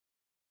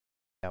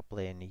are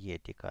playing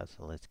Yeti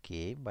Castle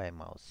Escape by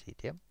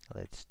MouseCity.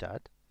 Let's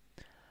start.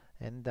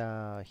 And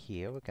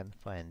here we can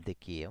find the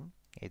key.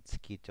 It's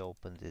key to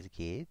open this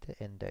gate.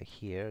 And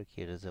here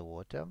is the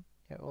water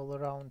all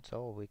around,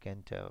 so we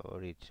can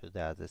reach to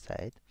the other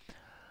side.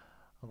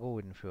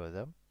 Going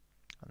further.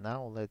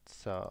 Now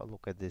let's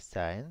look at this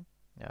sign.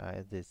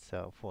 These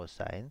four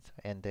signs.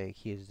 And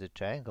here's the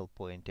triangle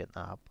pointing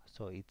up,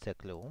 so it's a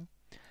clue.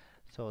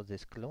 So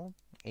this clue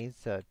is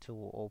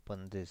to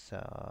open this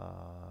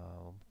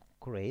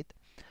crate.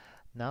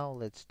 Now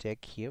let's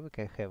check here. We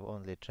can have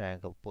only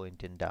triangle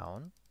pointing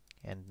down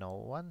and no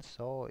one,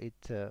 so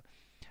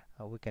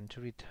we can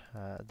treat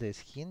this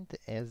hint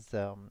as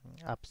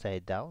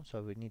upside down,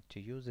 so we need to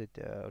use it,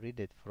 read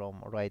it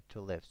from right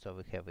to left. So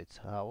we have its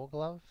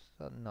hourglass,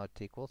 not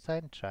equal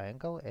sign,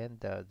 triangle, and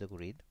the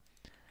grid.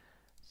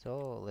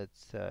 So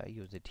let's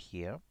use it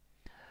here.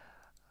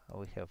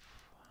 We have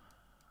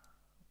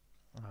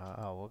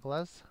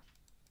hourglass,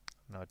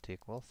 not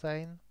equal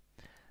sign,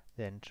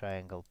 then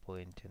triangle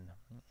pointing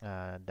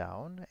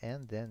down,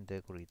 and then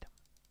the grid.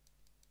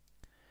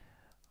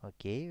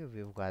 Okay,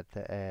 we've got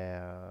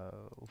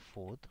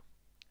food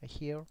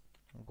here.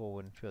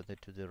 Going further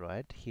to the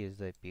right, here's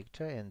the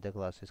picture, and the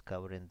glass is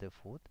covering the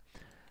food.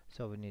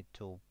 So we need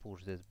to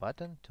push this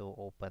button to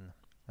open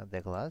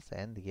the glass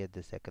and get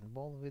the second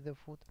bowl with the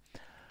food.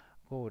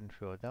 Going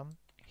further,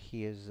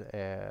 here's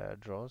a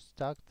drawer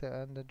stuck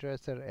on the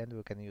dresser, and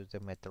we can use the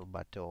metal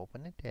bar to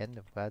open it, and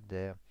we've got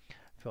the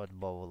third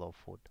bowl of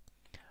food.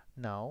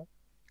 Now,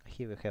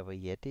 here we have a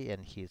Yeti,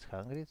 and he's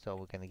hungry, so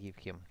we can give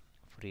him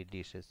 3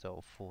 dishes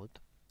of food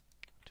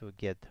to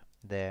get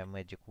the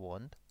magic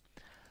wand.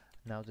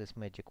 Now this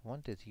magic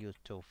wand is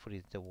used to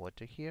freeze the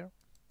water here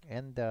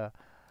and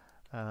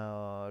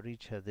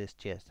reach this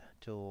chest.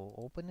 To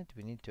open it,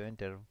 we need to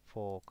enter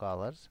 4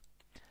 colors,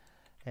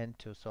 and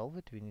to solve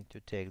it, we need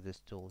to take this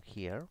tool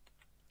here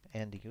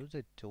and use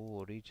it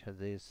to reach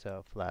this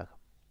flag.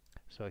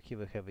 So here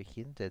we have a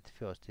hint that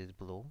first is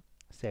blue,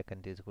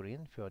 second is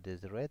green, third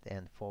is red,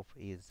 and fourth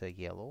is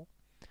yellow.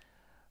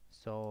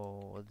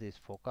 So these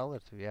 4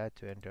 colors we are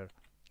to enter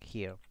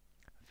here.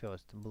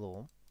 First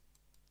blue,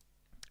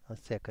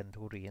 second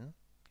green,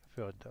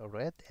 third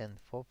red, and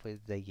fourth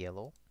is the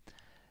yellow.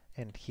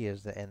 And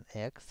here's an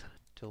X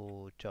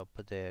to chop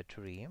the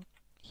tree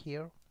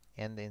here,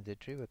 and in the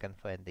tree we can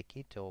find the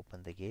key to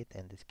open the gate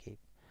and escape.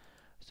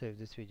 So if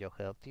this video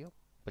helped you,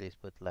 please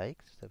put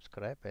like,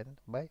 subscribe, and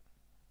bye.